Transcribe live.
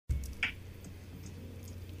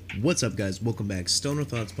What's up, guys? Welcome back. Stoner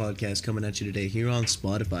Thoughts Podcast coming at you today here on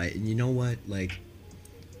Spotify. And you know what?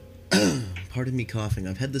 Pardon me coughing.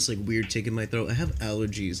 I've had this, weird tick in my throat. I have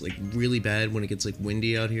allergies, really bad when it gets,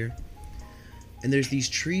 windy out here. And there's these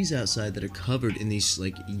trees outside that are covered in these,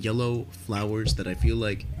 yellow flowers that I feel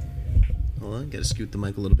like... Hold on, gotta scoot the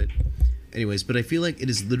mic a little bit. Anyways, but I feel like it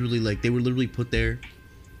is literally, they were literally put there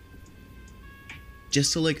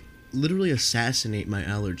just to, literally assassinate my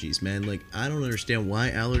allergies, man. I don't understand why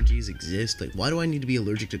allergies exist. Why do I need to be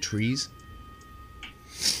allergic to trees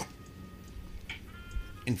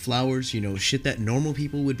and flowers? Shit that normal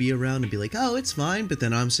people would be around and be like, oh, it's fine. But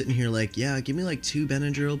then I'm sitting here yeah, give me 2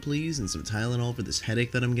 Benadryl, please, and some Tylenol for this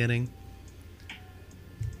headache that I'm getting.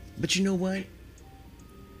 But you know what?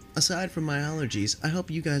 Aside from my allergies, I hope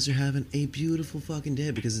you guys are having a beautiful fucking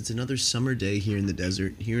day, because it's another summer day here in the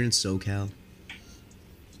desert, here in SoCal.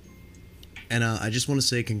 And I just want to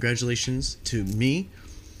say congratulations to me,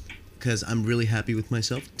 because I'm really happy with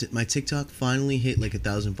myself. My TikTok finally hit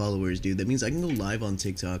 1,000 followers, dude. That means I can go live on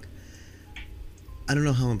TikTok. I don't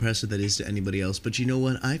know how impressive that is to anybody else, but you know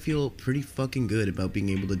what? I feel pretty fucking good about being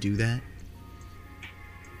able to do that.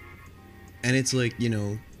 And it's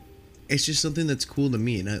it's just something that's cool to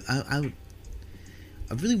me. And I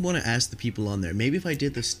really want to ask the people on there, maybe if I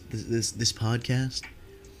did this podcast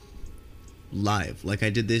live, I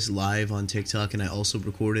did this live on TikTok, and I also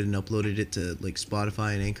recorded and uploaded it to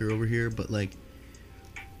Spotify and Anchor over here, but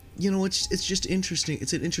it's just interesting.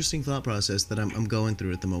 It's an interesting thought process that I'm going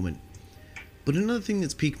through at the moment. But another thing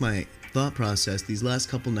that's piqued my thought process these last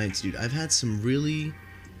couple nights, dude, I've had some really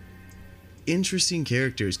interesting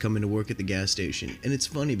characters come into work at the gas station. And it's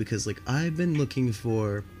funny because I've been looking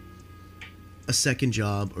for a second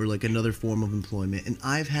job or another form of employment, and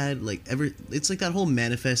I've had it's that whole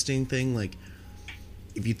manifesting thing.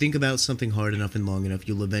 If you think about something hard enough and long enough,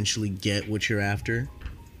 you'll eventually get what you're after.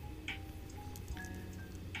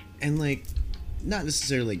 And not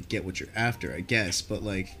necessarily get what you're after, I guess, but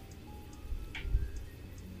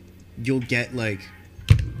you'll get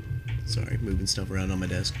sorry, moving stuff around on my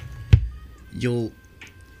desk.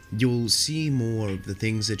 You'll see more of the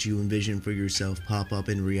things that you envision for yourself pop up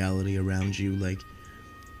in reality around you.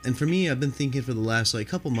 And for me, I've been thinking for the last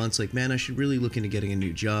couple months, man, I should really look into getting a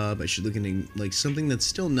new job. I should look into something that's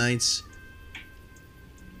still nice,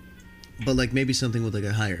 but maybe something with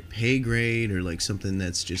a higher pay grade, or something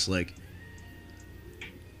that's just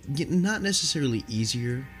not necessarily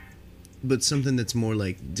easier, but something that's more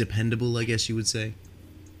dependable, I guess you would say.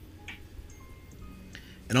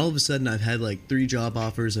 And all of a sudden, I've had 3 job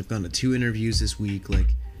offers. I've gone to 2 interviews this week.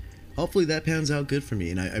 Hopefully that pans out good for me.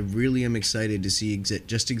 And I really am excited to see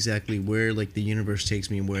just exactly where the universe takes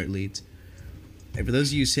me and where it leads. And for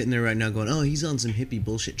those of you sitting there right now going, oh, he's on some hippie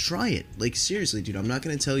bullshit, try it. Seriously, dude, I'm not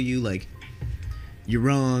going to tell you you're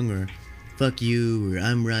wrong, or fuck you, or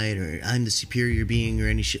I'm right, or I'm the superior being, or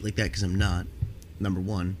any shit like that, because I'm not. Number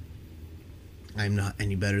one, I'm not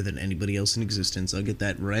any better than anybody else in existence. I'll get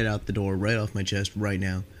that right out the door, right off my chest, right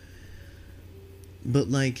now. But,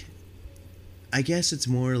 I guess it's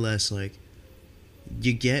more or less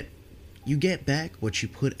you get back what you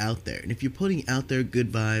put out there. And if you're putting out there good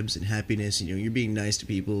vibes and happiness, you're being nice to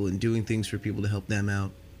people and doing things for people to help them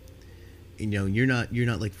out, you're not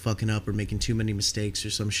fucking up or making too many mistakes or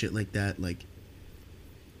some shit like that,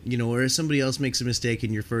 or if somebody else makes a mistake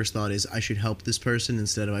and your first thought is, I should help this person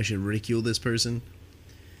instead of I should ridicule this person.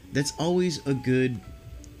 That's always a good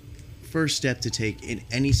first step to take in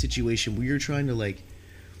any situation where you're trying to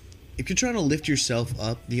if you're trying to lift yourself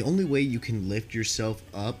up, the only way you can lift yourself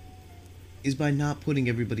up is by not putting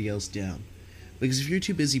everybody else down. Because if you're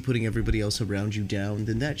too busy putting everybody else around you down,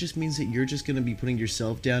 then that just means that you're just going to be putting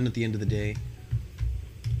yourself down at the end of the day.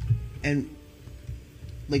 And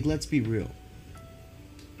let's be real.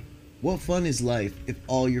 What fun is life if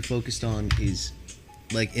all you're focused on is,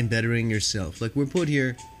 embettering yourself? We're put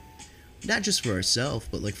here, not just for ourselves,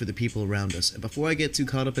 but, for the people around us. And before I get too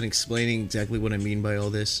caught up in explaining exactly what I mean by all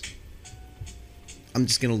this, I'm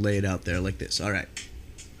just gonna lay it out there like this. Alright.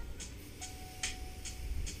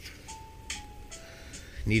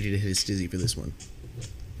 Needed to hit a stizzy for this one.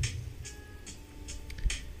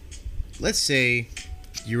 Let's say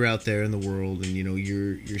you're out there in the world and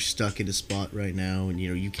you're stuck in a spot right now, and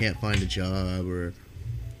you can't find a job, or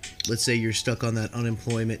let's say you're stuck on that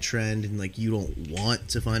unemployment trend and you don't want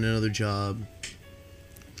to find another job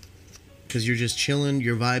because you're just chilling,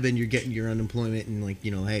 you're vibing, you're getting your unemployment, and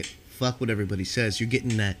hey, fuck what everybody says, you're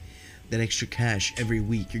getting that extra cash every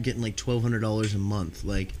week. You're getting $1,200 a month.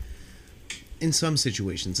 In some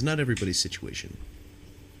situations, not everybody's situation.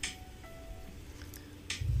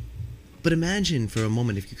 But imagine for a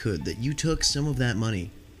moment, if you could, that you took some of that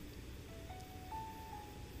money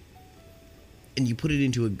and you put it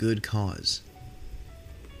into a good cause,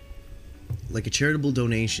 like a charitable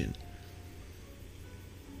donation.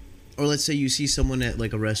 Or let's say you see someone at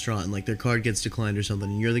like a restaurant and like their card gets declined or something,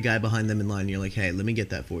 and you're the guy behind them in line, and you're like, hey, let me get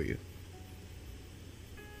that for you.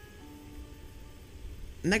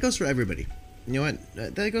 And that goes for everybody. You know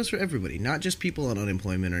what? That goes for everybody. Not just people on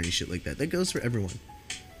unemployment or any shit like that. That goes for everyone.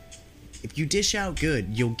 If you dish out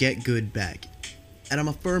good, you'll get good back. And I'm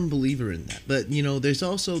a firm believer in that. But, you know, there's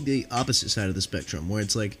also the opposite side of the spectrum, where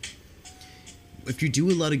it's like, if you do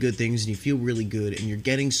a lot of good things and you feel really good and you're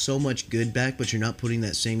getting so much good back, but you're not putting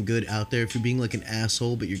that same good out there, if you're being like an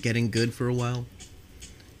asshole but you're getting good for a while,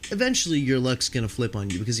 eventually your luck's gonna flip on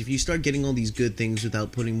you. Because if you start getting all these good things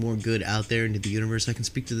without putting more good out there into the universe, I can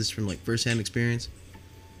speak to this from like first-hand experience,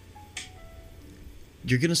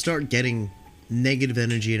 you're gonna start getting negative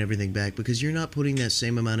energy and everything back because you're not putting that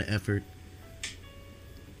same amount of effort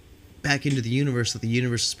back into the universe that the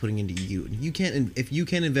universe is putting into you. You can't, if you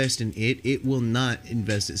can't invest in it, it will not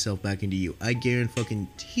invest itself back into you. I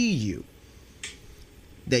guarantee you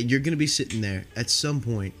that you're gonna be sitting there at some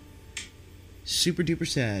point, super duper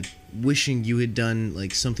sad, wishing you had done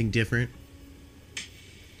like something different,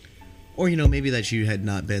 or you know, maybe that you had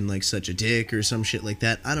not been like such a dick or some shit like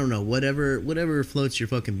that. I don't know, whatever floats your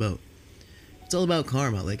fucking boat. It's all about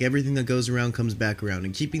karma. Like, everything that goes around comes back around,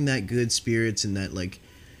 and keeping that good spirits and that, like,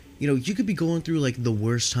 you know, you could be going through like the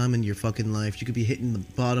worst time in your fucking life. You could be hitting the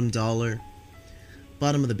bottom dollar,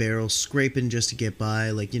 bottom of the barrel, scraping just to get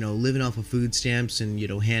by, like, you know, living off of food stamps and, you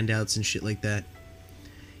know, handouts and shit like that.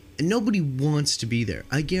 And nobody wants to be there.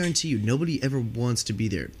 I guarantee you, nobody ever wants to be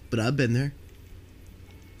there. But I've been there.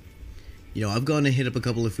 You know, I've gone and hit up a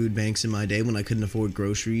couple of food banks in my day when I couldn't afford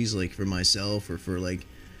groceries, like, for myself or for, like,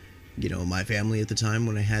 you know, my family at the time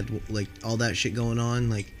when I had, like, all that shit going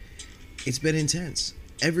on. Like, it's been intense.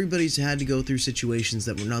 Everybody's had to go through situations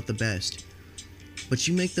that were not the best. But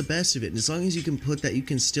you make the best of it. And as long as you can put that, you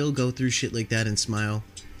can still go through shit like that and smile.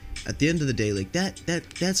 At the end of the day, like,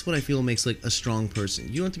 that's what I feel makes, like, a strong person.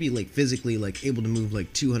 You don't have to be, like, physically, like, able to move,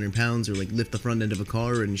 like, 200 pounds or, like, lift the front end of a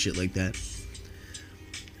car and shit like that.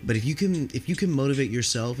 But if you can motivate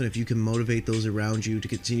yourself, and if you can motivate those around you to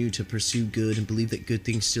continue to pursue good and believe that good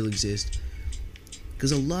things still exist.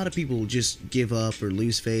 Because a lot of people just give up or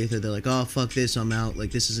lose faith, or they're like, oh, fuck this, I'm out. Like,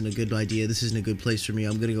 this isn't a good idea. This isn't a good place for me.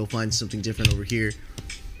 I'm going to go find something different over here.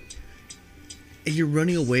 And you're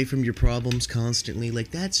running away from your problems constantly. Like,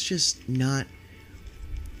 that's not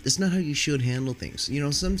how you should handle things. You know,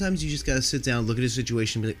 sometimes you just gotta sit down, look at a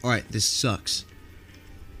situation, and be like, alright, this sucks.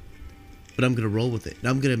 But I'm gonna roll with it. And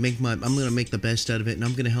I'm gonna make the best out of it, and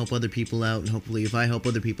I'm gonna help other people out, and hopefully if I help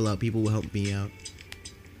other people out, people will help me out.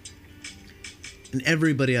 And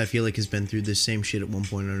everybody, I feel like, has been through this same shit at one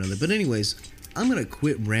point or another. But anyways, I'm gonna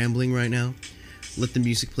quit rambling right now. Let the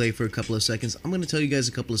music play for a couple of seconds. I'm gonna tell you guys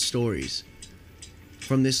a couple of stories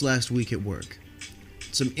from this last week at work.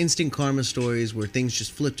 Some instant karma stories where things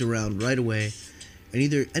just flipped around right away and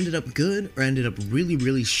either ended up good or ended up really,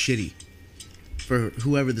 really shitty for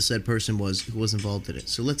whoever the said person was who was involved in it.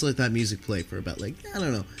 So let's let that music play for about, like, I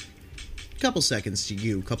don't know, a couple seconds to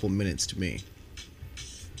you, a couple minutes to me.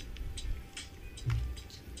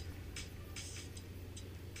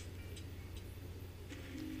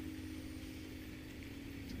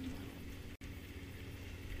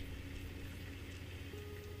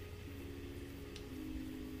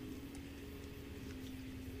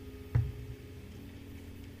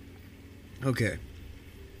 Okay.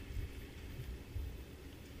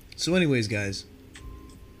 So anyways, guys,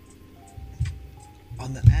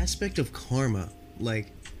 on the aspect of karma, like,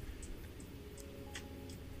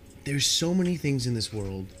 there's so many things in this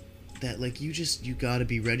world that, like, you gotta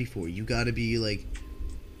be ready for. You gotta be, like,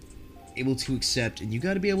 able to accept, and you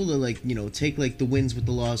gotta be able to, like, you know, take, like, the wins with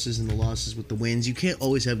the losses and the losses with the wins. You can't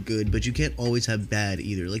always have good, but you can't always have bad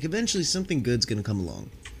either. Like, eventually something good's gonna come along.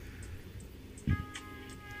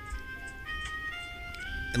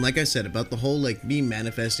 And like I said, about the whole, like, me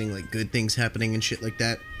manifesting, like, good things happening and shit like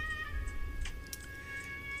that,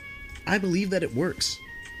 I believe that it works.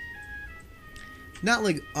 Not,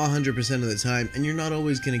 like, 100% of the time, and you're not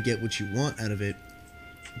always gonna get what you want out of it.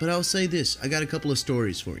 But I'll say this, I got a couple of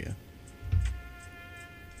stories for you.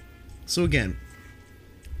 So again,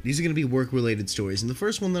 these are gonna be work-related stories, and the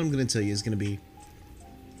first one that I'm gonna tell you is gonna be,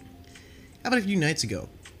 how about a few nights ago?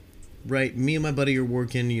 Right, me and my buddy are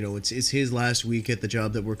working, you know, it's his last week at the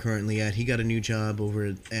job that we're currently at. He got a new job over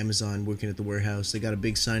at Amazon working at the warehouse. They got a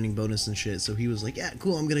big signing bonus and shit, so he was like, yeah,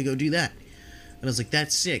 cool, I'm gonna go do that. And I was like,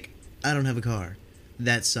 that's sick. I don't have a car.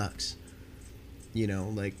 That sucks. You know,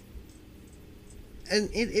 like, and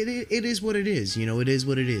it is what it is, you know, it is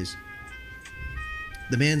what it is.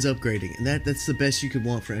 The man's upgrading, and that's the best you could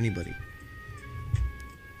want for anybody.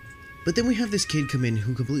 But then we have this kid come in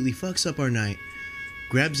who completely fucks up our night,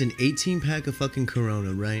 grabs an 18-pack of fucking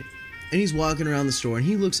Corona, right? And he's walking around the store, and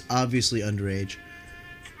he looks obviously underage.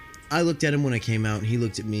 I looked at him when I came out, and he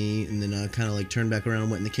looked at me, and then I kind of like turned back around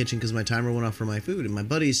and went in the kitchen because my timer went off for my food. And my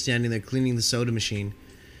buddy is standing there cleaning the soda machine.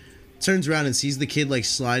 Turns around and sees the kid like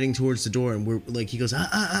sliding towards the door, and we're like, he goes,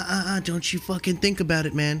 don't you fucking think about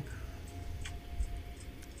it, man.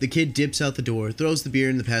 The kid dips out the door, throws the beer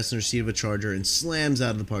in the passenger seat of a Charger, and slams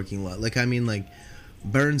out of the parking lot. Like, I mean, like,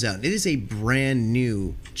 burns out. It is a brand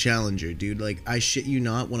new Challenger, dude. Like, I shit you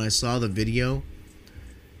not, when I saw the video,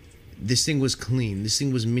 this thing was clean. This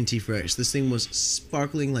thing was minty fresh. This thing was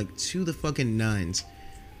sparkling like to the fucking nines.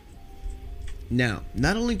 Now,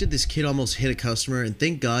 not only did this kid almost hit a customer, and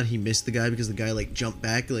thank God he missed the guy because the guy like jumped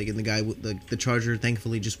back, like, and the guy, the Charger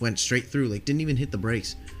thankfully just went straight through, like, didn't even hit the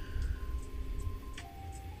brakes.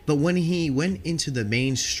 But when he went into the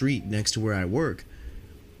main street next to where I work,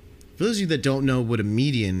 for those of you that don't know what a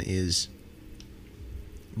median is,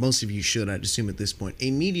 most of you should, I'd assume at this point. A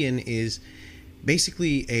median is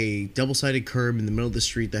basically a double-sided curb in the middle of the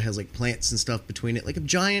street that has like plants and stuff between it, like a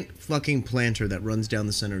giant fucking planter that runs down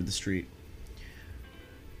the center of the street.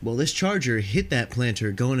 Well, this Charger hit that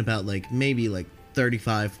planter going about like maybe like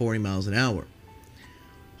 35, 40 miles an hour.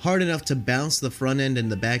 Hard enough to bounce the front end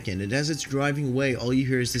and the back end. And as it's driving away, all you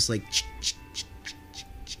hear is this like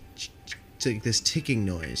this ticking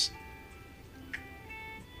noise.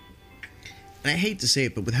 And I hate to say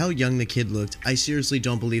it, but with how young the kid looked, I seriously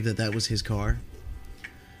don't believe that that was his car.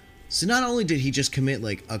 So not only did he just commit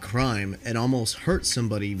like a crime and almost hurt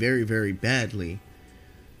somebody very, very badly,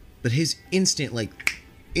 but his instant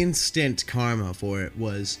karma for it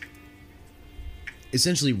was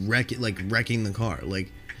essentially wrecking the car.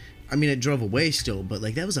 Like, I mean, it drove away still, but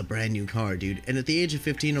like that was a brand new car, dude. And at the age of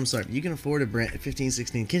 15, I'm sorry, you can afford a brand 15,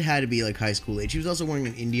 16. Kid had to be like high school age. He was also wearing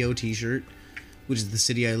an Indio t-shirt, which is the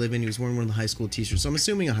city I live in. He was wearing one of the high school t-shirts. So I'm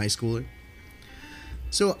assuming a high schooler.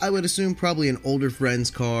 So I would assume probably an older friend's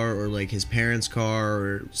car, or like his parents' car,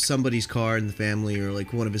 or somebody's car in the family, or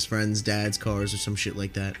like one of his friend's dad's cars or some shit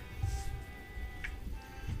like that.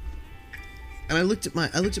 And I looked at my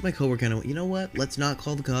coworker and I went, you know what? Let's not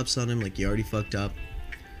call the cops on him. Like, you already fucked up.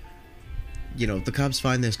 You know, if the cops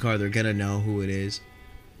find this car, they're gonna know who it is.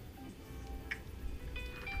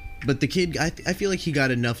 But the kid, I feel like he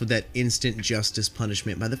got enough of that instant justice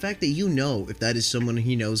punishment by the fact that, you know, if that is someone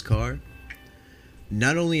he knows' car,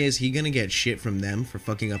 not only is he gonna get shit from them for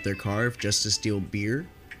fucking up their car just to steal beer,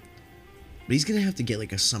 but he's gonna have to get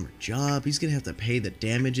like a summer job. He's gonna have to pay the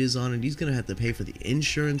damages on it. He's gonna have to pay for the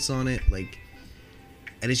insurance on it. Like,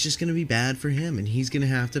 and it's just gonna be bad for him, and he's gonna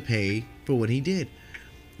have to pay for what he did.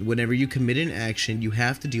 Whenever you commit an action, you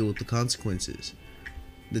have to deal with the consequences.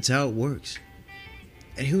 That's how it works.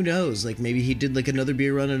 And who knows, like, maybe he did like another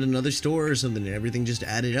beer run at another store or something, and everything just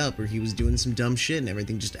added up, or he was doing some dumb shit and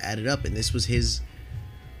everything just added up, and this was his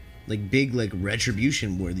like big like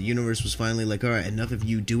retribution, where the universe was finally like, alright, enough of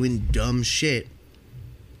you doing dumb shit,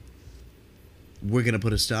 we're gonna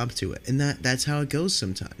put a stop to it. And that's how it goes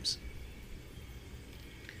sometimes.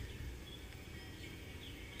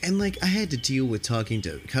 And like, I had to deal with talking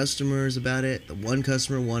to customers about it. The one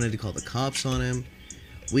customer wanted to call the cops on him.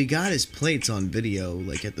 We got his plates on video,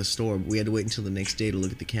 like, at the store. We had to wait until the next day to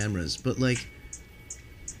look at the cameras. But, like,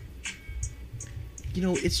 you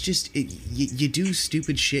know, it's just, you do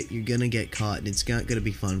stupid shit, you're gonna get caught, and it's not gonna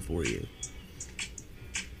be fun for you.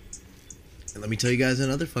 And let me tell you guys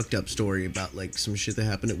another fucked up story about, like, some shit that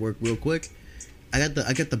happened at work real quick. I got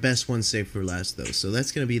the best one saved for last, though, so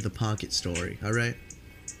that's gonna be the pocket story, alright?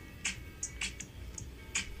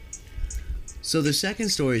 So the second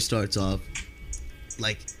story starts off,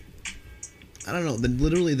 like, I don't know,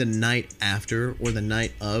 literally the night after, or the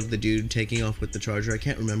night of the dude taking off with the Charger. I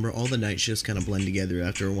can't remember. All the night shifts kind of blend together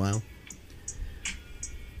after a while.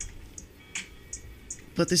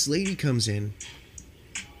 But this lady comes in,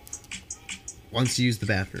 wants to use the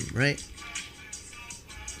bathroom, right?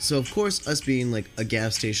 So, of course, us being, like, a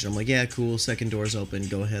gas station, I'm like, yeah, cool, second door's open,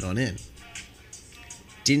 go ahead on in.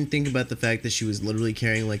 Didn't think about the fact that she was literally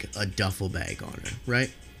carrying, like, a duffel bag on her,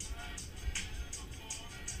 right?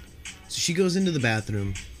 So she goes into the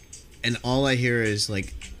bathroom, and all I hear is,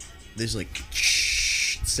 like, there's, like,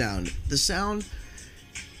 sound. The sound,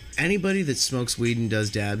 anybody that smokes weed and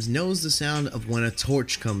does dabs knows the sound of when a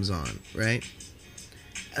torch comes on, right?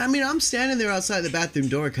 And I mean, I'm standing there outside the bathroom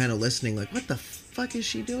door kind of listening, like, what the fuck is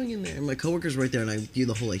she doing in there? And my coworker's right there, and I do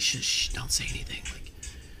the whole, like, shh, don't say anything, like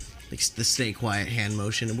the stay quiet hand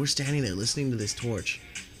motion, and we're standing there listening to this torch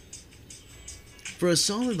for a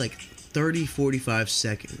solid, like, 30, 45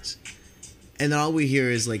 seconds. And then all we hear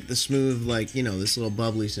is like the smooth, like, you know, this little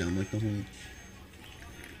bubbly sound, like the whole...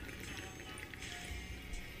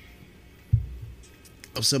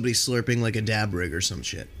 of somebody slurping like a dab rig or some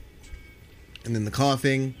shit. And then the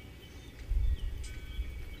coughing.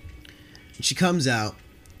 And she comes out.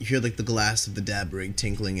 You hear like the glass of the dab rig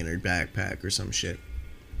tinkling in her backpack or some shit.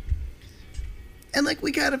 And like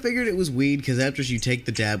we kind of figured it was weed because after you take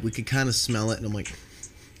the dab, we could kind of smell it. And I'm like,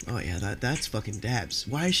 oh yeah, that's fucking dabs.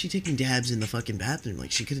 Why is she taking dabs in the fucking bathroom?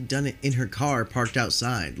 Like she could have done it in her car parked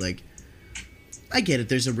outside. Like, I get it,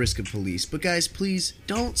 there's a risk of police, but guys, please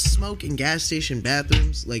don't smoke in gas station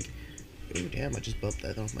bathrooms. Like, oh damn, I just bumped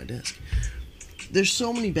that off my desk. There's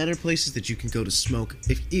so many better places that you can go to smoke,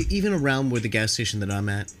 even around where the gas station that I'm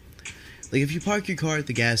at. Like, if you park your car at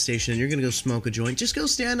the gas station and you're gonna go smoke a joint, just go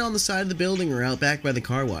stand on the side of the building or out back by the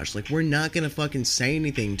car wash. Like, we're not gonna fucking say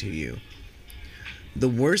anything to you. The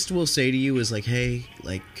worst we'll say to you is like, hey,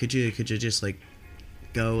 like, could you just like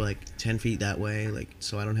go like 10 feet that way, like,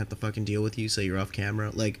 so I don't have to fucking deal with you, so you're off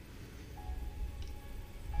camera, like.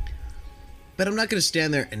 But I'm not gonna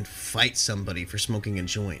stand there and fight somebody for smoking a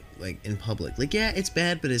joint, like, in public. Like, yeah, it's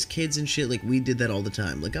bad, but as kids and shit, like, we did that all the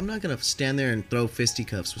time. Like, I'm not gonna stand there and throw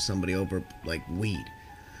fisticuffs with somebody over, like, weed.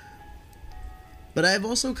 But I've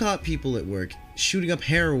also caught people at work shooting up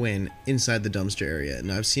heroin inside the dumpster area,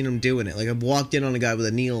 and I've seen them doing it. Like, I've walked in on a guy with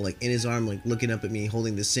a needle, like, in his arm, like, looking up at me,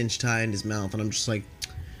 holding the cinch tie in his mouth, and I'm just like,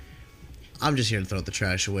 I'm just here to throw the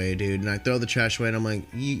trash away, dude. And I throw the trash away, and I'm like,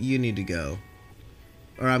 you need to go.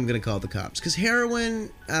 Or I'm gonna call the cops. Because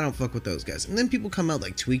heroin, I don't fuck with those guys. And then people come out,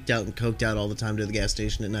 like, tweaked out and coked out all the time to the gas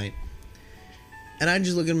station at night. And I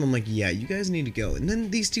just look at them, I'm like, yeah, you guys need to go. And then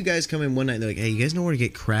these two guys come in one night, and they're like, hey, you guys know where to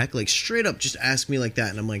get crack? Like, straight up just ask me like that.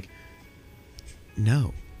 And I'm like,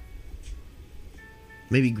 no.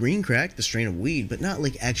 Maybe green crack, the strain of weed, but not,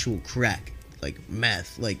 like, actual crack. Like,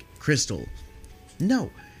 meth, like, crystal.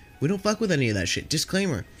 No. We don't fuck with any of that shit.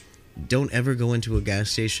 Disclaimer. Don't ever go into a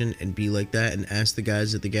gas station and be like that and ask the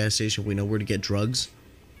guys at the gas station we know where to get drugs.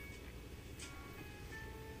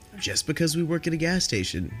 Just because we work at a gas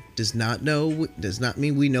station does not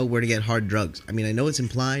mean we know where to get hard drugs. I mean, I know it's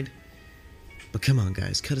implied, but come on,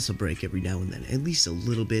 guys, cut us a break every now and then. At least a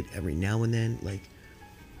little bit every now and then. Like,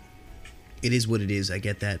 it is what it is, I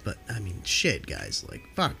get that, but, I mean, shit, guys. Like,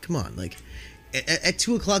 fuck, come on. Like, at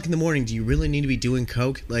 2 o'clock in the morning, do you really need to be doing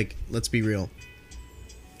coke? Like, let's be real.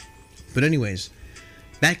 But anyways,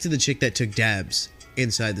 back to the chick that took dabs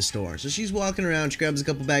inside the store. So she's walking around, she grabs a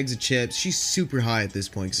couple bags of chips. She's super high at this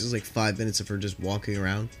point, because it's like 5 minutes of her just walking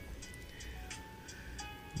around.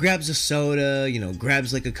 Grabs a soda, you know,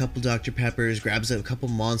 grabs like a couple Dr. Peppers, grabs a couple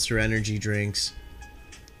Monster Energy drinks.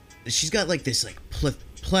 She's got like this like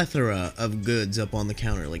plethora of goods up on the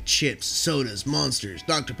counter, like chips, sodas, Monsters,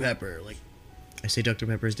 Dr. Pepper. Like, I say Dr.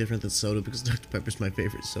 Pepper is different than soda because Dr. Pepper's my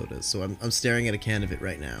favorite soda, so I'm staring at a can of it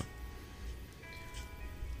right now.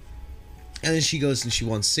 And then she goes and she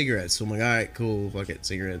wants cigarettes. So I'm like, alright, cool, fuck it,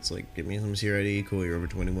 cigarettes. Like, get me some CRD, cool, you're over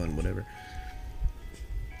 21, whatever.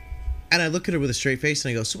 And I look at her with a straight face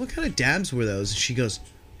and I go, so what kind of dabs were those? And she goes,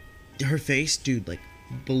 her face, dude, like,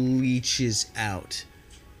 bleaches out.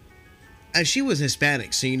 And she was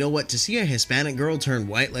Hispanic, so you know what? To see a Hispanic girl turn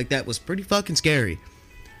white like that was pretty fucking scary.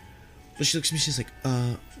 But she looks at me, she's like,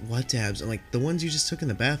 what dabs? I'm like, the ones you just took in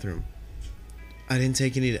the bathroom. I didn't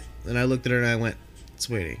take any. And I looked at her and I went,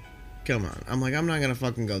 sweetie, come on. I'm like, I'm not gonna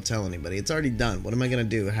fucking go tell anybody. It's already done. What am I gonna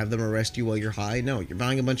do? Have them arrest you while you're high? No, you're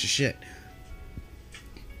buying a bunch of shit.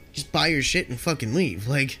 Just buy your shit and fucking leave.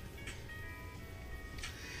 Like,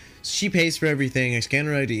 she pays for everything. I scan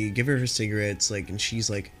her ID, give her cigarettes, like, and she's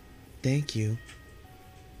like, thank you.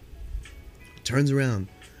 Turns around,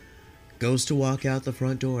 goes to walk out the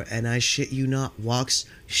front door, and I shit you not, walks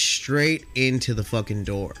straight into the fucking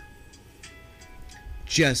door.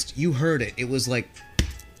 Just, you heard it. It was like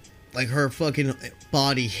her fucking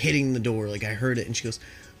body hitting the door. Like, I heard it, and she goes,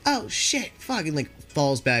 oh shit, fucking, like,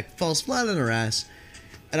 falls back, falls flat on her ass.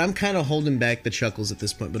 And I'm kind of holding back the chuckles at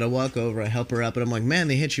this point, but I walk over, I help her up, and I'm like, man,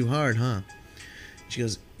 they hit you hard, huh? She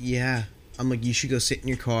goes, yeah. I'm like, you should go sit in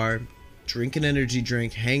your car, drink an energy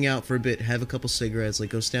drink, hang out for a bit, have a couple cigarettes,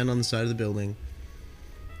 like, go stand on the side of the building,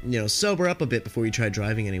 you know, sober up a bit before you try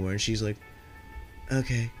driving anywhere. And she's like,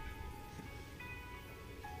 okay.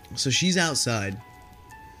 So she's outside,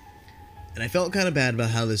 and I felt kind of bad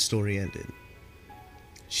about how this story ended.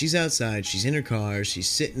 She's outside, she's in her car, she's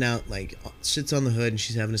sitting out, like, sits on the hood, and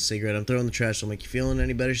she's having a cigarette. I'm throwing the trash. I'm like, you feeling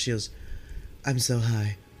any better? She goes, I'm so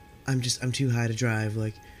high. I'm too high to drive.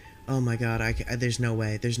 Like, oh my God, there's no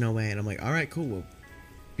way. And I'm like, all right, cool, well,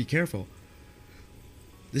 be careful.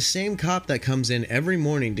 The same cop that comes in every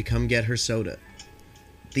morning to come get her soda.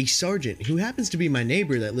 The sergeant, who happens to be my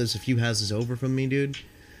neighbor that lives a few houses over from me, dude.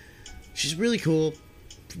 She's really cool.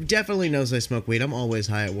 Definitely knows I smoke weed. I'm always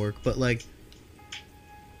high at work. But, like,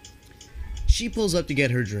 she pulls up to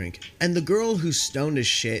get her drink. And the girl who's stoned as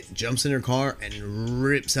shit jumps in her car and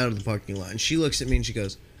rips out of the parking lot. And she looks at me and she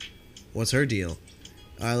goes, "What's her deal?"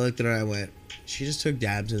 I looked at her, I went, "She just took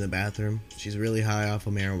dabs in the bathroom. She's really high off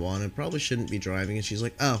of marijuana. Probably shouldn't be driving." And she's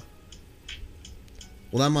like, "Oh.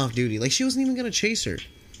 Well, I'm off duty." Like, she wasn't even gonna chase her.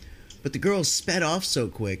 But the girl sped off so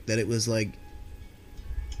quick that it was like,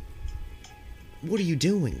 what are you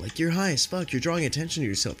doing? Like, you're high as fuck. You're drawing attention to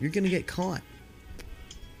yourself. You're gonna get caught.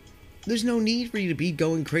 There's no need for you to be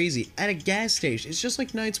going crazy at a gas station. It's just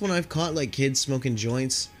like nights when I've caught, like, kids smoking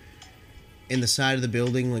joints in the side of the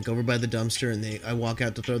building, like, over by the dumpster, and I walk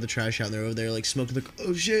out to throw the trash out, and they're over there, like, smoking the...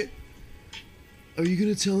 Oh, shit. Are you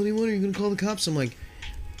gonna tell anyone? Are you gonna call the cops? I'm like,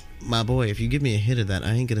 my boy, if you give me a hit of that,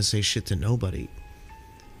 I ain't gonna say shit to nobody.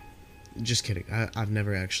 Just kidding. I've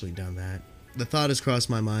never actually done that. The thought has crossed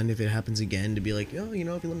my mind if it happens again to be like, oh, you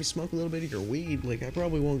know, if you let me smoke a little bit of your weed, like, I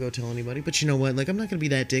probably won't go tell anybody. But you know what? Like, I'm not going to be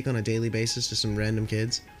that dick on a daily basis to some random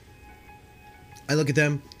kids. I look at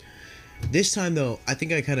them. This time, though, I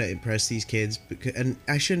think I kind of impressed these kids. And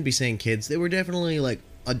I shouldn't be saying kids. They were definitely, like,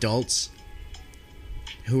 adults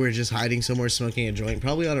who were just hiding somewhere smoking a joint,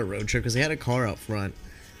 probably on a road trip because they had a car out front.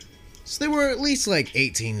 So they were at least, like,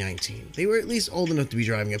 18, 19. They were at least old enough to be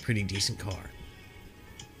driving a pretty decent car.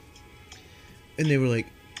 And they were like,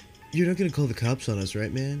 "You're not gonna call the cops on us,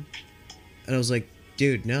 right, man?" And I was like,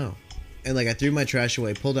 "Dude, no." And, like, I threw my trash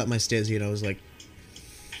away, pulled out my stizzy, and I was like,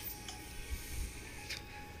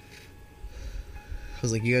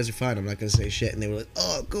 "You guys are fine. I'm not gonna say shit." And they were like,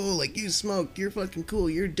 "Oh, cool. Like, you smoke. You're fucking cool.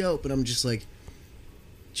 You're dope." And I'm just like,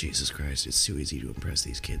 Jesus Christ, it's too easy to impress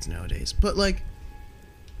these kids nowadays. But, like,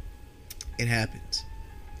 it happens.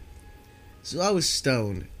 So I was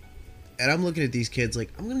stoned. And I'm looking at these kids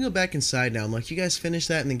like, I'm gonna go back inside now. I'm like, you guys finish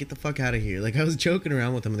that and then get the fuck out of here. Like, I was joking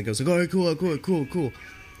around with them and they goes like, alright, cool.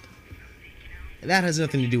 And that has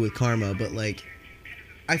nothing to do with karma, but, like,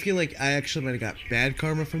 I feel like I actually might have got bad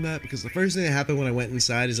karma from that, because the first thing that happened when I went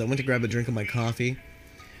inside is I went to grab a drink of my coffee,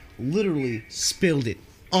 literally spilled it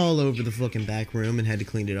all over the fucking back room and had to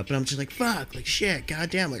clean it up. And I'm just like, fuck, like, shit,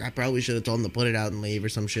 goddamn, like, I probably should have told them to put it out and leave or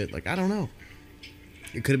some shit. Like, I don't know.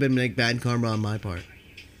 It could have been, like, bad karma on my part.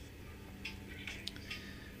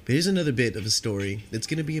 But here's another bit of a story that's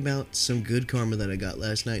going to be about some good karma that I got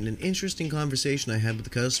last night and an interesting conversation I had with the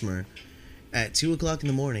customer at 2 o'clock in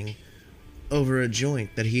the morning over a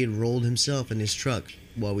joint that he had rolled himself in his truck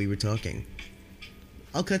while we were talking.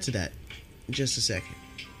 I'll cut to that in just a second.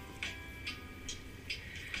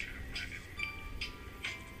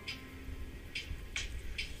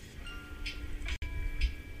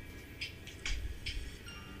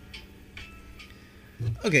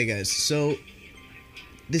 Okay, guys, so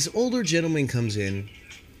this older gentleman comes in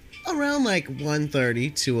around like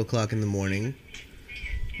 1:30, 2 o'clock in the morning.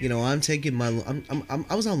 You know, I'm taking my...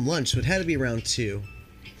 I was on lunch, so it had to be around 2.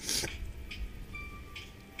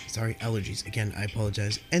 Sorry, allergies. Again, I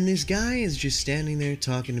apologize. And this guy is just standing there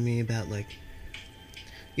talking to me about, like...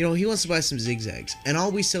 You know, he wants to buy some zigzags. And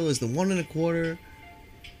all we sell is the 1 1/4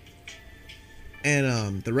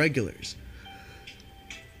 and the regulars.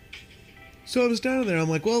 So I was down there, I'm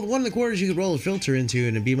like, well, the 1 1/4 you could roll a filter into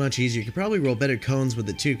and it'd be much easier. You could probably roll better cones with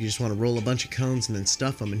it too, if you just want to roll a bunch of cones and then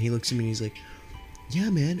stuff them. And he looks at me and he's like, yeah,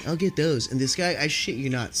 man, I'll get those. And this guy, I shit you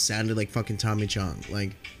not, sounded like fucking Tommy Chong.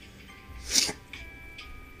 Like,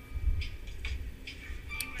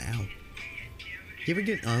 ow. You ever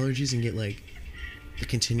get allergies and get, like, a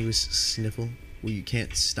continuous sniffle where you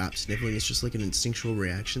can't stop sniffling? It's just like an instinctual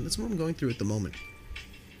reaction. That's what I'm going through at the moment.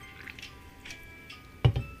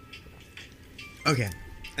 Okay,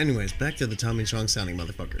 anyways, back to the Tommy Chong sounding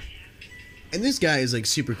motherfucker. And this guy is, like,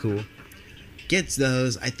 super cool. Gets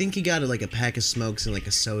those. I think he got, like, a pack of smokes and, like,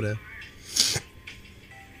 a soda.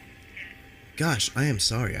 Gosh, I am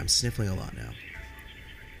sorry. I'm sniffling a lot now.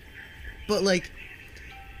 But, like,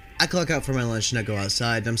 I clock out for my lunch and I go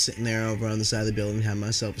outside. And I'm sitting there over on the side of the building having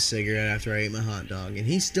myself a cigarette after I ate my hot dog. And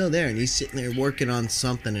he's still there, and he's sitting there working on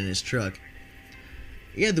something in his truck.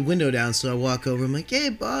 He had the window down, so I walk over. I'm like, hey,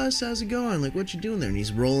 boss, how's it going? Like, what you doing there? And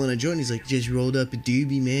he's rolling a joint. He's like, just rolled up a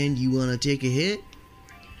doobie, man. You want to take a hit?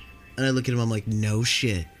 And I look at him. I'm like, no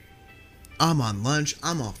shit. I'm on lunch.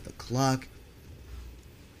 I'm off the clock.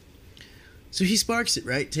 So he sparks it,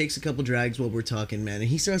 right? Takes a couple drags while we're talking, man. And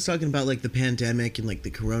he starts talking about, like, the pandemic and, like,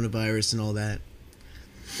 the coronavirus and all that.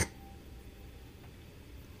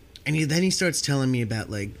 And then he starts telling me about,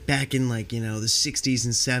 like, back in, like, you know, the 60s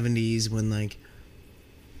and 70s when, like,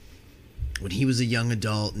 when he was a young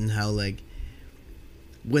adult, and how like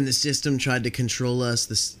when the system tried to control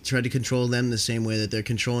us, tried to control them the same way that they're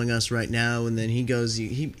controlling us right now. And then he goes,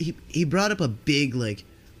 he brought up a big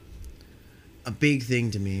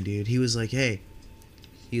thing to me, dude. He was like, hey,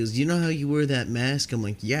 he goes, you know how you wear that mask? I'm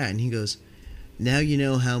like, yeah. And he goes, now you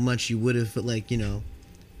know how much you would have, like, you know,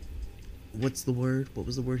 what's the word? What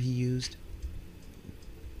was the word he used?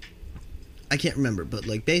 I can't remember, but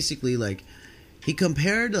like basically like he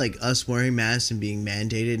compared like us wearing masks and being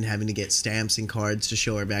mandated and having to get stamps and cards to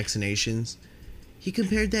show our vaccinations. He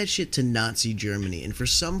compared that shit to Nazi Germany, and for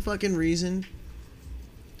some fucking reason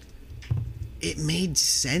it made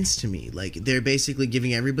sense to me. Like, they're basically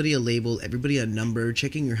giving everybody a label, everybody a number,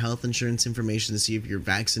 checking your health insurance information to see if you're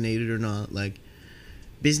vaccinated or not. Like,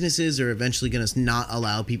 businesses are eventually going to not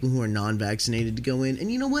allow people who are non-vaccinated to go in.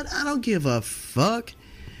 And you know what? I don't give a fuck.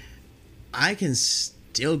 I can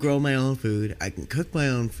still grow my own food. I can cook my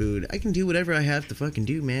own food. I can do whatever I have to fucking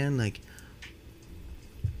do, man. Like,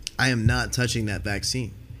 I am not touching that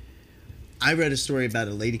vaccine. I read a story about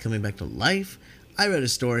a lady coming back to life. I read a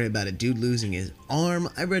story about a dude losing his arm.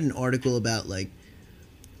 I read an article about, like,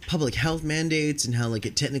 public health mandates and how, like,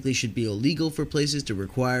 it technically should be illegal for places to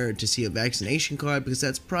require to see a vaccination card because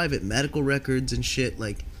that's private medical records and shit.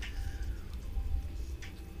 Like,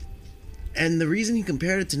 and the reason he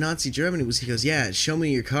compared it to Nazi Germany was he goes, yeah, show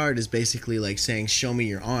me your card is basically like saying show me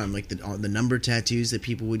your arm. Like the number tattoos that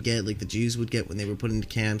people would get, like the Jews would get when they were put into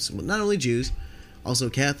camps. Well, not only Jews, also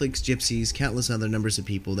Catholics, Gypsies, countless other numbers of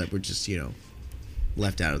people that were just, you know,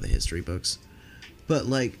 left out of the history books. But,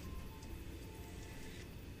 like,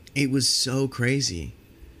 it was so crazy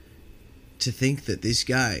to think that this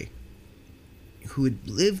guy, who had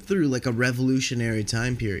lived through, like, a revolutionary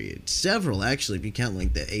time period, several, actually, if you count,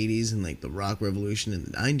 like, the 80s and, like, the rock revolution in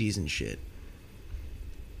the 90s and shit,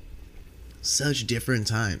 such different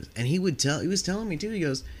times. And he was telling me, too, he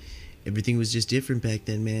goes, everything was just different back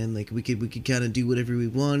then, man. Like, we could kind of do whatever we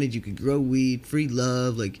wanted. You could grow weed, free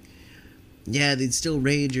love, like, yeah, they'd still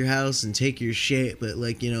raid your house and take your shit, but,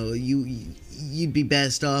 like, you know, you'd be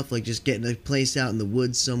best off, like, just getting a place out in the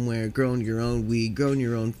woods somewhere, growing your own weed, growing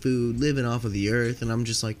your own food, living off of the earth. And I'm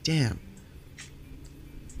just like, damn,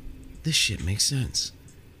 this shit makes sense.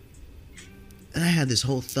 And I had this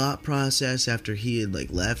whole thought process after he had,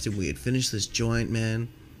 like, left and we had finished this joint, man.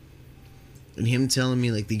 And him telling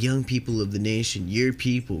me, like, the young people of the nation, your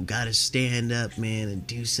people, gotta stand up, man, and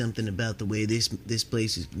do something about the way this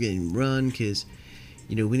place is getting run, because,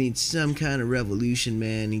 you know, we need some kind of revolution,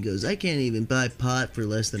 man. He goes, I can't even buy pot for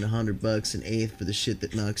less than $100 an eighth for the shit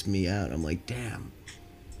that knocks me out. I'm like, damn.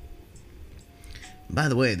 By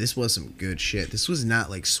the way, this was some good shit. This was not,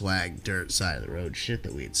 like, swag, dirt, side of the road shit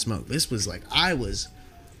that we had smoked. This was, like, I was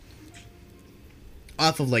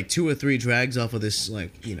off of, like, 2 or 3 drags off of this,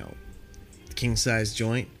 like, you know, king-size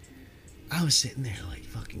joint. I was sitting there, like,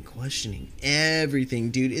 fucking questioning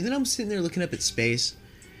everything, dude. And then I'm sitting there looking up at space,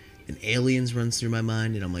 and aliens runs through my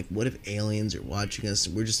mind, and I'm like, what if aliens are watching us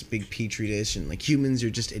and we're just a big petri dish, and, like, humans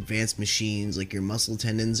are just advanced machines, like, your muscle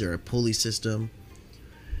tendons are a pulley system,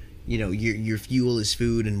 you know, your fuel is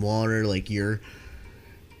food and water, like, your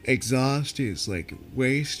exhaust is, like,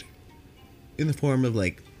 waste in the form of,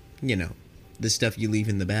 like, you know, the stuff you leave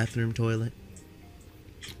in the bathroom toilet.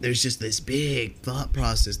 There's just this big thought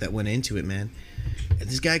process that went into it, man. And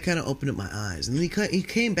this guy kind of opened up my eyes. And then he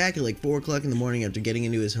came back at like 4 o'clock in the morning after getting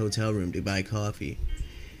into his hotel room to buy coffee.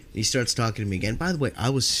 And he starts talking to me again. By the way,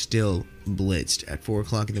 I was still blitzed at 4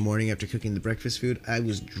 o'clock in the morning after cooking the breakfast food. I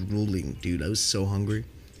was drooling, dude. I was so hungry.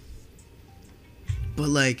 But,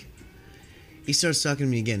 like, he starts talking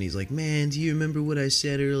to me again. He's like, man, do you remember what I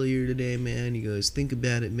said earlier today, man? He goes, think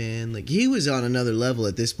about it, man. Like, he was on another level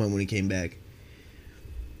at this point when he came back.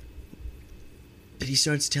 But he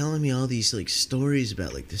starts telling me all these, like, stories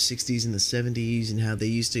about, like, the 60s and the 70s and how they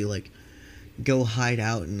used to, like, go hide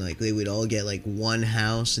out and, like, they would all get, like, one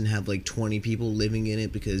house and have, like, 20 people living in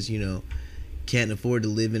it because, you know, can't afford to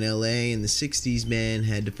live in LA. In the 60s, man,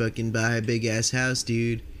 had to fucking buy a big-ass house,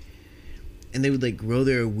 dude. And they would, like, grow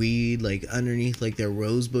their weed, like, underneath, like, their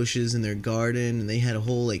rose bushes in their garden. And they had a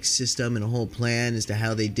whole, like, system and a whole plan as to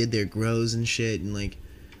how they did their grows and shit. And, like,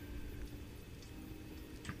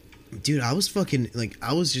 dude, I was fucking, like,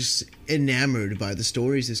 I was just enamored by the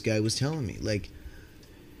stories this guy was telling me, like,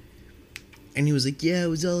 and he was like, yeah, it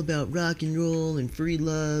was all about rock and roll and free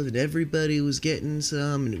love, and everybody was getting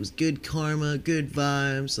some, and it was good karma, good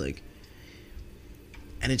vibes, like,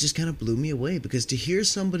 and it just kind of blew me away, because to hear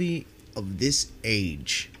somebody of this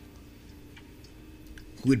age,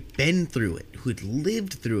 who had been through it, who had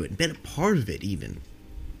lived through it, been a part of it even,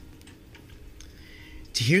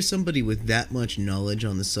 To hear somebody with that much knowledge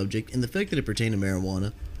on the subject, and the fact that it pertained to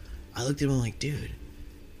marijuana, I looked at him like, dude,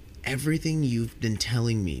 everything you've been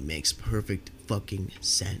telling me makes perfect fucking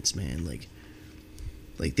sense, man. Like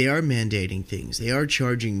they are mandating things. They are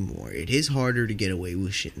charging more. It is harder to get away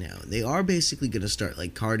with shit now. They are basically going to start,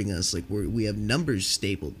 like, carding us. Like, we have numbers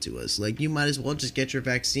stapled to us. Like, you might as well just get your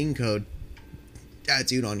vaccine code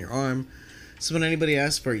tattooed on your arm. So when anybody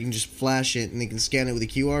asks for it, you can just flash it and they can scan it with a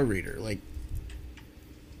QR reader. Like,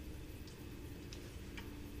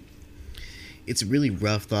 it's a really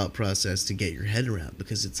rough thought process to get your head around,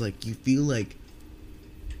 because it's like you feel like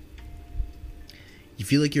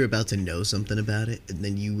you're about to know something about it, and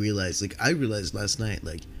then you realize, like I realized last night,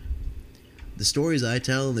 like the stories I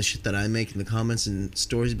tell and the shit that I make in the comments, and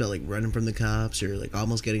stories about like running from the cops or like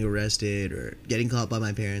almost getting arrested or getting caught by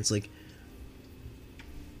my parents, like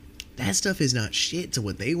that stuff is not shit to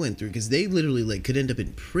what they went through, because they literally like could end up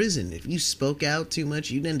in prison. If you spoke out too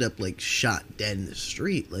much, you'd end up like shot dead in the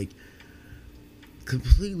street. Like,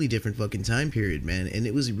 completely different fucking time period, man. And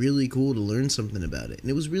it was really cool to learn something about it, and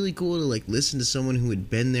it was really cool to like listen to someone who had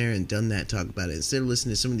been there and done that talk about it, instead of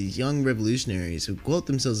listening to some of these young revolutionaries who quote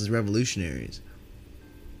themselves as revolutionaries,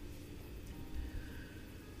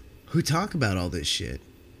 who talk about all this shit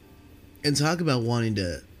and talk about wanting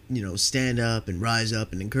to, you know, stand up and rise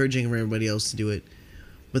up and encouraging everybody else to do it,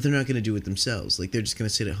 but they're not going to do it themselves. Like, they're just going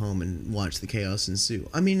to sit at home and watch the chaos ensue.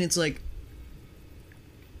 I mean, it's like,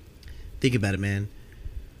 think about it, man.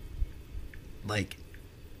 Like,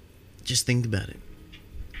 just think about it.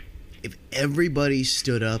 If everybody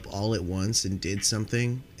stood up all at once and did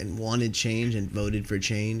something and wanted change and voted for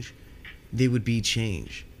change, there would be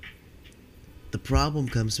change. The problem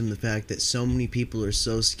comes from the fact that so many people are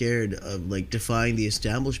so scared of, like, defying the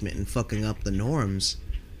establishment and fucking up the norms,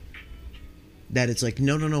 that it's like,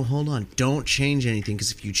 no, hold on. Don't change anything,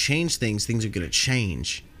 because if you change things, things are going to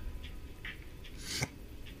change.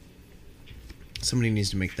 Somebody needs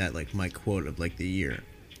to make that, like, my quote of, like, the year.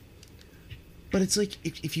 But it's like,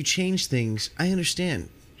 if you change things, I understand.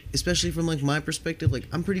 Especially from, like, my perspective, like,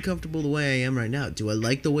 I'm pretty comfortable the way I am right now. Do I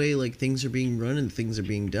like the way, like, things are being run and things are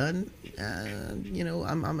being done? You know,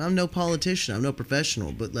 I'm no politician. I'm no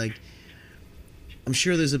professional. But, like, I'm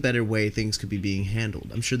sure there's a better way things could be being handled.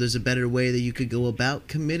 I'm sure there's a better way that you could go about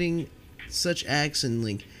committing such acts and,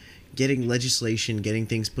 like, getting legislation, getting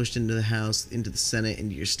things pushed into the House, into the Senate,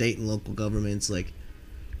 into your state and local governments. Like,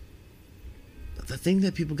 the thing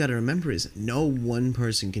that people got to remember is no one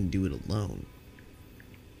person can do it alone.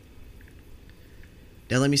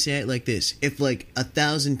 Now, let me say it like this. If, like,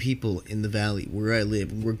 1,000 people in the valley where I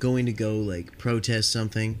live were going to go, like, protest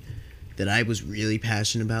something that I was really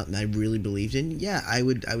passionate about and I really believed in, yeah, I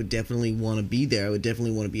would definitely want to be there. I would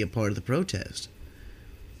definitely want to be a part of the protest.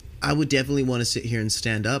 I would definitely want to sit here and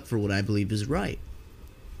stand up for what I believe is right.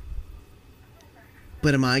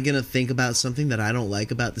 But am I going to think about something that I don't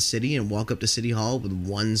like about the city and walk up to City Hall with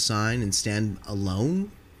one sign and stand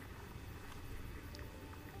alone?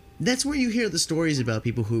 That's where you hear the stories about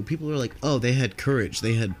people are like, oh, they had courage,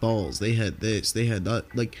 they had balls, they had this, they had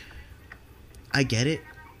that. Like, I get it.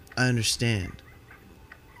 I understand.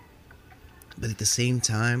 But at the same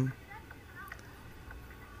time,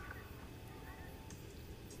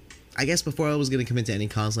 I guess before I was going to commit to any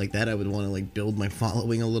cause like that, I would want to, like, build my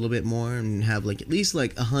following a little bit more and have, like, at least,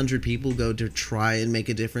 like, 100 people go to try and make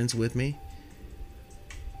a difference with me.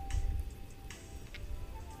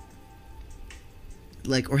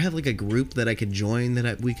 Like, or have, like, a group that I could join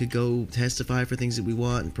that we could go testify for things that we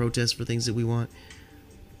want and protest for things that we want.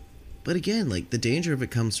 But again, like, the danger of it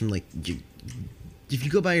comes from, like, if you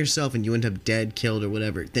go by yourself and you end up dead, killed, or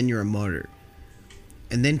whatever, then you're a martyr.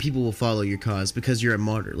 And then people will follow your cause because you're a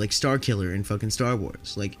martyr. Like Starkiller in fucking Star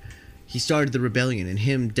Wars. Like, he started the rebellion, and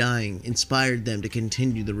him dying inspired them to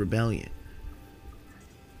continue the rebellion.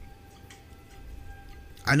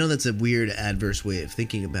 I know that's a weird, adverse way of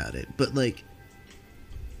thinking about it, but, like,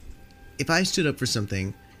 if I stood up for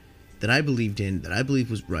something that I believed in, that I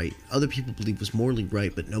believed was right, other people believed was morally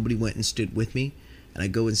right, but nobody went and stood with me, and I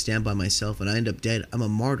go and stand by myself, and I end up dead, I'm a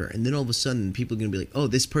martyr. And then all of a sudden, people are going to be like, oh,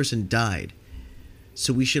 this person died,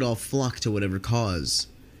 so we should all flock to whatever cause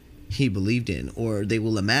he believed in. Or they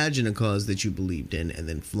will imagine a cause that you believed in and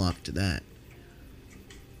then flock to that.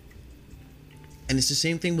 And it's the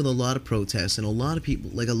same thing with a lot of protests and a lot of people,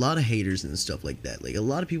 like a lot of haters and stuff like that. Like, a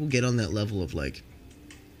lot of people get on that level of, like,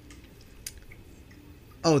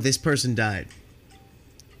 oh, this person died,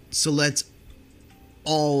 so let's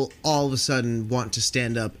all of a sudden want to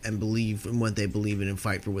stand up and believe in what they believe in and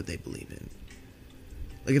fight for what they believe in.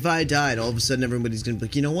 Like, if I died, all of a sudden everybody's gonna be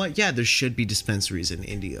like, you know what? Yeah, there should be dispensaries in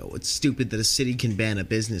Indio. It's stupid that a city can ban a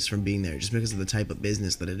business from being there just because of the type of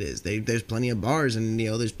business that it is. There's plenty of bars in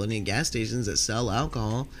Indio. There's plenty of gas stations that sell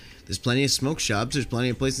alcohol. There's plenty of smoke shops. There's plenty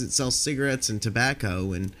of places that sell cigarettes and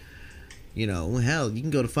tobacco. And, you know, hell, you can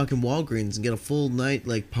go to fucking Walgreens and get a full night,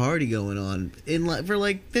 like, party going on for,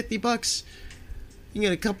 like, $50. You can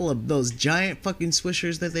get a couple of those giant fucking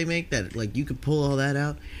swishers that they make that, like, you could pull all that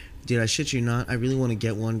out. Dude, I shit you not, I really want to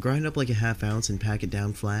get one, grind up like a half ounce and pack it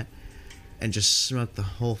down flat, and just smoke the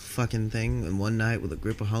whole fucking thing in one night with a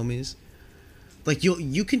group of homies. Like,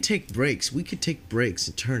 you can take breaks. We could take breaks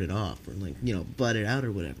and turn it off, or, like, you know, butt it out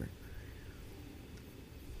or whatever.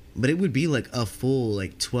 But it would be like a full,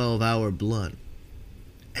 like, 12-hour blunt.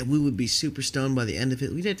 And we would be super stoned by the end of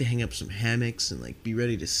it. We'd have to hang up some hammocks and, like, be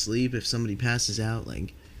ready to sleep if somebody passes out.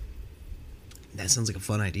 Like, that sounds like a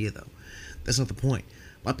fun idea, though. That's not the point.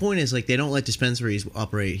 My point is, like, they don't let dispensaries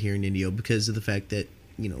operate here in Indio because of the fact that,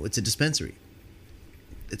 you know, it's a dispensary.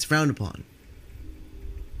 It's frowned upon.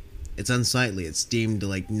 It's unsightly. It's deemed,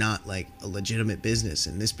 like, not, like, a legitimate business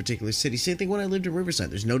in this particular city. Same thing when I lived in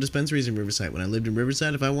Riverside. There's no dispensaries in Riverside. When I lived in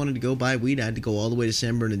Riverside, if I wanted to go buy weed, I had to go all the way to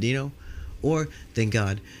San Bernardino. Or, thank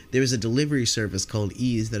God, there was a delivery service called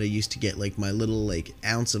Ease that I used to get, like, my little, like,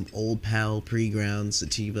 ounce of Old Pal pre-ground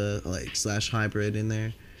sativa, like, / hybrid in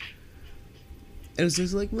there. It was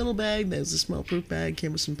this, like, little bag that was a smell-proof bag,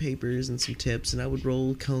 came with some papers and some tips, and I would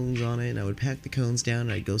roll cones on it, and I would pack the cones down,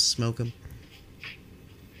 and I'd go smoke them.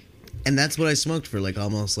 And that's what I smoked for, like,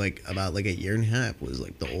 almost, like, about, like, a year and a half, was,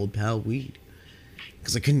 like, the Old Pal weed.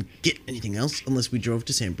 Because I couldn't get anything else unless we drove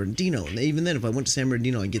to San Bernardino. And even then, if I went to San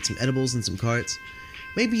Bernardino, I'd get some edibles and some carts.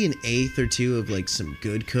 Maybe an eighth or two of, like, some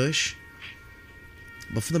good kush.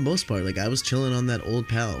 But for the most part, like, I was chilling on that Old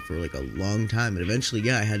Pal for, like, a long time. And eventually,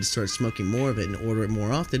 yeah, I had to start smoking more of it and order it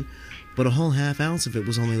more often. But a whole half ounce of it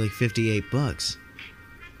was only, like, $58.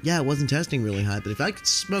 Yeah, it wasn't testing really high. But if I could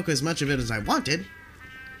smoke as much of it as I wanted,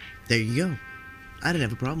 there you go. I didn't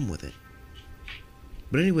have a problem with it.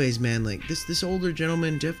 But anyways, man, like, this older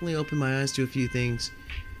gentleman definitely opened my eyes to a few things.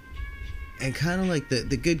 And kind of like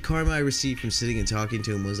the good karma I received from sitting and talking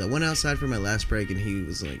to him was I went outside for my last break and he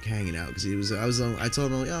was, like, hanging out. Because I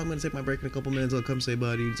told him, like, oh, I'm going to take my break in a couple minutes. I'll come say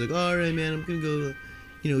bye to you. He's like, all right, man, I'm going to go,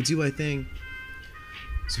 you know, do my thing.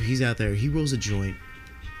 So he's out there. He rolls a joint.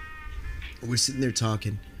 We're sitting there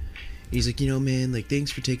talking. He's like, you know, man, like,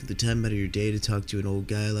 thanks for taking the time out of your day to talk to an old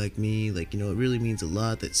guy like me. Like, you know, it really means a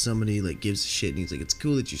lot that somebody, like, gives a shit. And he's like, it's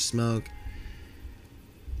cool that you smoke.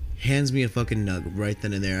 Hands me a fucking nug right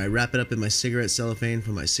then and there. I wrap it up in my cigarette cellophane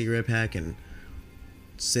from my cigarette pack and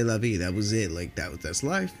c'est la vie. That was it. Like, that's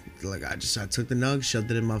life. Like, I took the nug,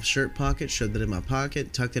 shoved it in my shirt pocket, shoved it in my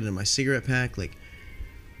pocket, tucked it in my cigarette pack, like,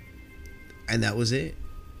 and that was it.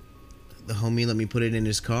 The homie let me put it in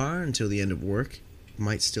his car until the end of work.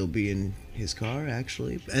 Might still be in his car,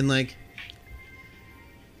 actually. And, like,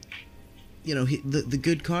 you know, the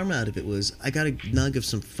good karma out of it was I got a nug of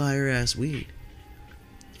some fire-ass weed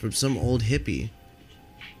from some old hippie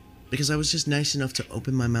because I was just nice enough to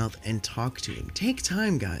open my mouth and talk to him. Take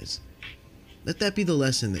time, guys. Let that be the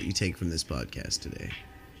lesson that you take from this podcast today.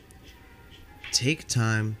 Take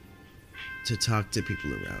time to talk to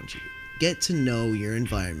people around you. Get to know your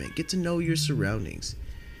environment. Get to know your surroundings.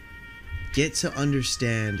 Get to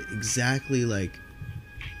understand exactly who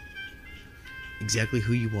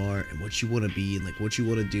you are and what you want to be and, like, what you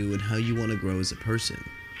want to do and how you want to grow as a person.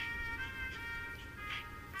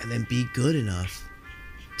 And then be good enough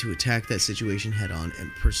to attack that situation head on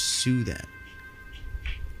and pursue that.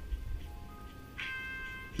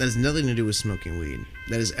 That has nothing to do with smoking weed.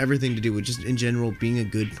 That has everything to do with just, in general, being a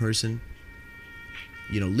good person.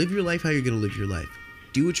 You know, live your life how you're going to live your life.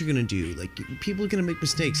 Do what you're going to do. Like, people are going to make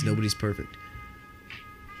mistakes. Nobody's perfect.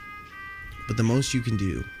 But the most you can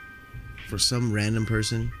do for some random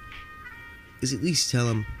person is at least tell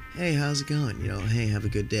them, hey, how's it going? You know, hey, have a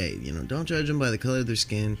good day. You know, don't judge them by the color of their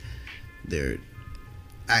skin, their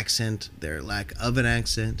accent, their lack of an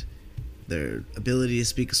accent, their ability to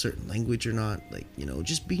speak a certain language or not. Like, you know,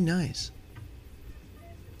 just be nice.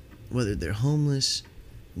 Whether they're homeless,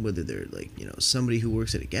 whether they're, like, you know, somebody who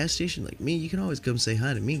works at a gas station like me, you can always come say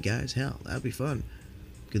hi to me, guys. Hell, that'd be fun.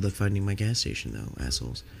 Good luck finding my gas station, though,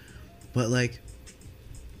 assholes. But, like,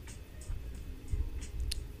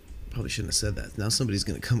 probably shouldn't have said that. Now somebody's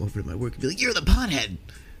going to come over to my work and be like, you're the pothead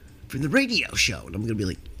from the radio show. And I'm going to be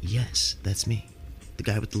like, yes, that's me. The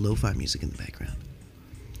guy with the lo-fi music in the background.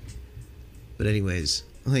 But anyways,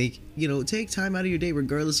 like, you know, take time out of your day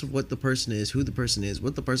regardless of what the person is, who the person is,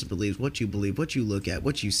 what the person believes, what you believe, what you look at,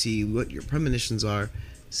 what you see, what your premonitions are,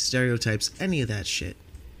 stereotypes, any of that shit.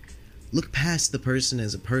 Look past the person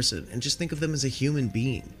as a person and just think of them as a human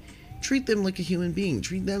being. Treat them like a human being.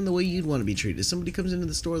 Treat them the way you'd want to be treated. If somebody comes into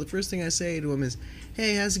the store, the first thing I say to them is,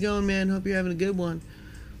 "Hey, how's it going, man? Hope you're having a good one."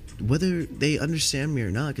 Whether they understand me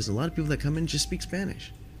or not, because a lot of people that come in just speak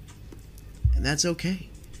Spanish. And that's okay.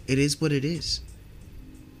 It is what it is.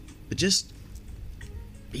 But just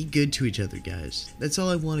be good to each other, guys. That's all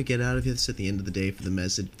I want to get out of this at the end of the day for the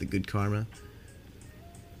message, the good karma.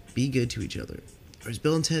 Be good to each other. Or as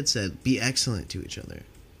Bill and Ted said, be excellent to each other.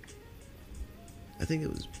 I think it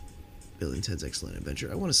was Bill and Ted's Excellent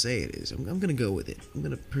Adventure. I want to say it is. I'm going to go with it. I'm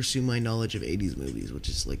going to pursue my knowledge of 80s movies, which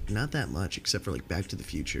is, like, not that much, except for, like, Back to the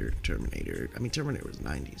Future, Terminator. I mean, Terminator was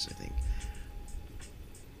 90s, I think.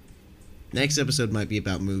 Next episode might be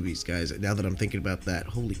about movies, guys. Now that I'm thinking about that,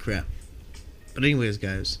 holy crap. But anyways,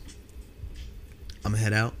 guys, I'm gonna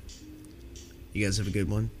head out. You guys have a good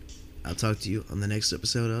one. I'll talk to you on the next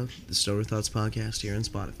episode of the Stoner Thoughts Podcast here on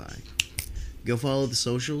Spotify. Go follow the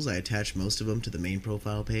socials. I attach most of them to the main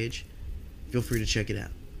profile page. Feel free to check it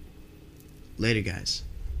out. Later, guys.